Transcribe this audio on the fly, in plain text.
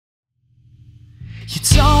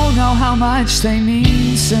know how much they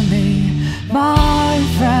mean to me, my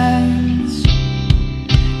friends,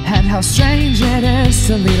 and how strange it is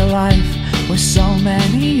to lead a life with so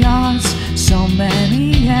many odds, so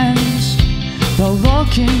many ends. Though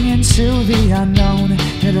looking into the unknown,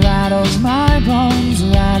 it rattles my bones,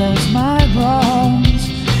 rattles my bones.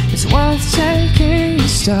 It's worth taking a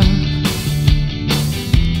step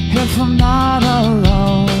if I'm not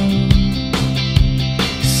alone.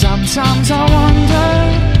 Sometimes I wonder,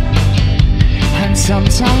 and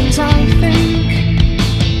sometimes I think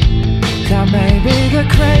that maybe the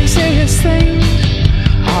craziest things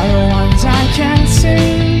are the ones I can't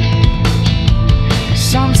see.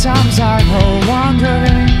 Sometimes I go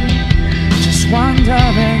wandering, just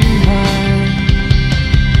wondering why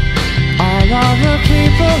all of the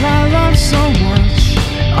people I love so much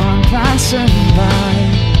aren't passing by.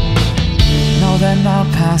 No, they're not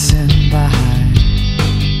passing by.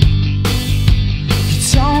 You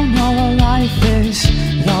don't know what life is,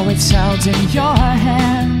 though it's held in your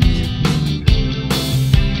hand.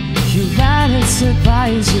 You let it slip by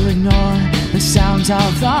as you ignore the sound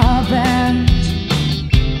of the band.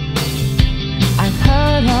 I've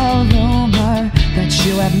heard a rumor that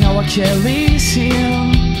you have no Achilles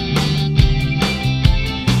heel.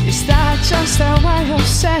 Is that just their way of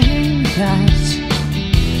saying that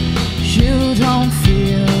you don't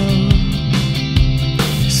feel?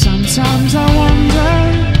 Sometimes I wonder,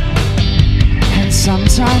 and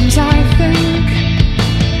sometimes I think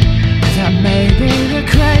that maybe the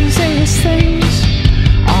craziest things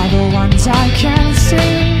are the ones I can't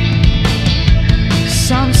see.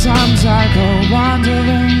 Sometimes I go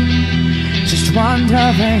wandering, just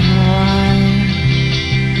wondering why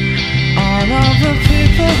all of the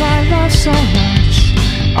people I love so much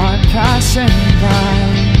aren't passing by.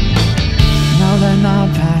 No, they're not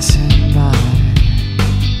passing by.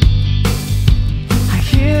 I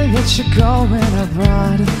hear that you're going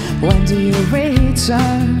abroad. When do you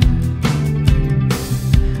return?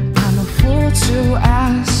 I'm a fool to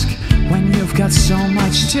ask when you've got so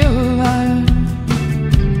much to learn.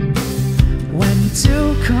 When you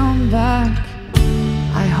do come back,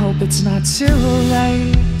 I hope it's not too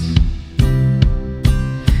late.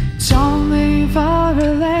 Don't leave our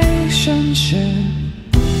relationship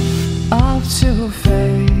up to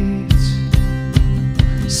fate.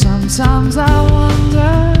 Sometimes I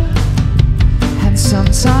wonder, and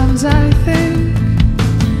sometimes I think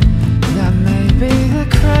that maybe the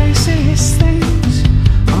craziest things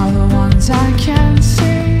are the ones I can't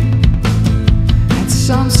see.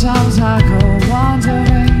 Sometimes I go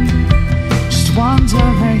wandering, just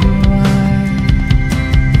wondering why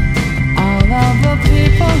all of the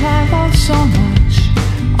people I love so much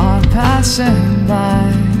are passing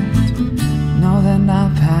by. No, they're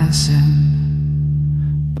not passing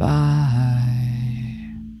by.